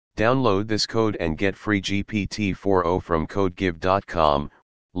Download this code and get free GPT-4o from codegive.com,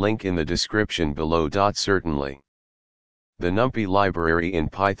 link in the description below. Certainly. The numpy library in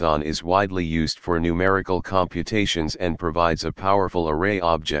Python is widely used for numerical computations and provides a powerful array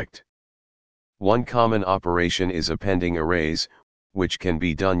object. One common operation is appending arrays, which can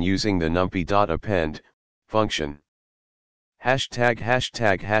be done using the numpy.append function.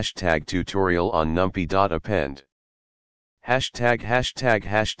 Hashtag tutorial on numpy.append. Hashtag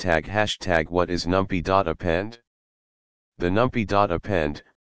what is numpy.append? The numpy.append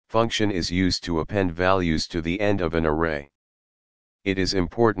function is used to append values to the end of an array. It is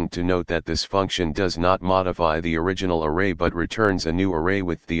important to note that this function does not modify the original array but returns a new array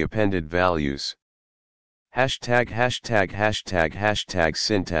with the appended values. Hashtag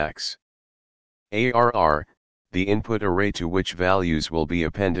syntax. ARR, the input array to which values will be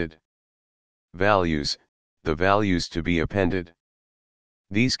appended. Values, the values to be appended.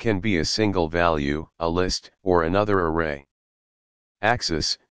 These can be a single value, a list, or another array.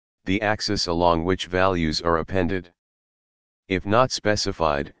 Axis, the axis along which values are appended. If not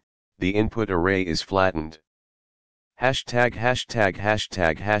specified, the input array is flattened. Hashtag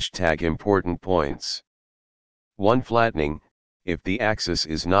important points. 1. Flattening, if the axis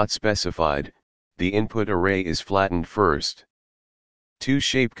is not specified, the input array is flattened first. 2.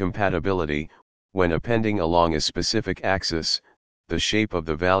 Shape compatibility, when appending along a specific axis, the shape of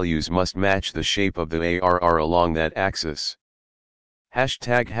the values must match the shape of the ARR along that axis.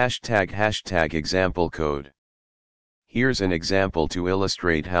 Hashtag example code. Here's an example to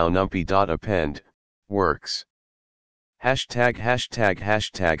illustrate how numpy.append works.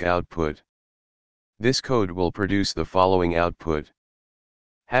 Hashtag output. This code will produce the following output.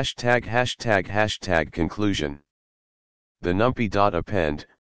 Hashtag conclusion. The numpy.append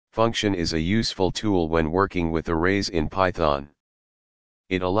function is a useful tool when working with arrays in Python.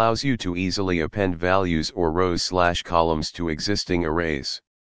 It allows you to easily append values or rows/columns to existing arrays.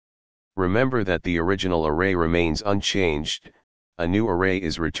 Remember that the original array remains unchanged, a new array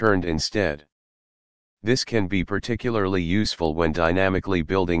is returned instead. This can be particularly useful when dynamically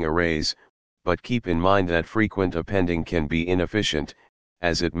building arrays, but keep in mind that frequent appending can be inefficient,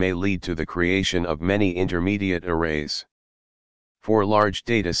 as it may lead to the creation of many intermediate arrays. For large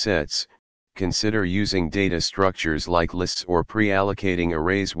data sets, consider using data structures like lists or pre-allocating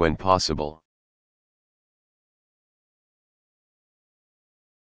arrays when possible.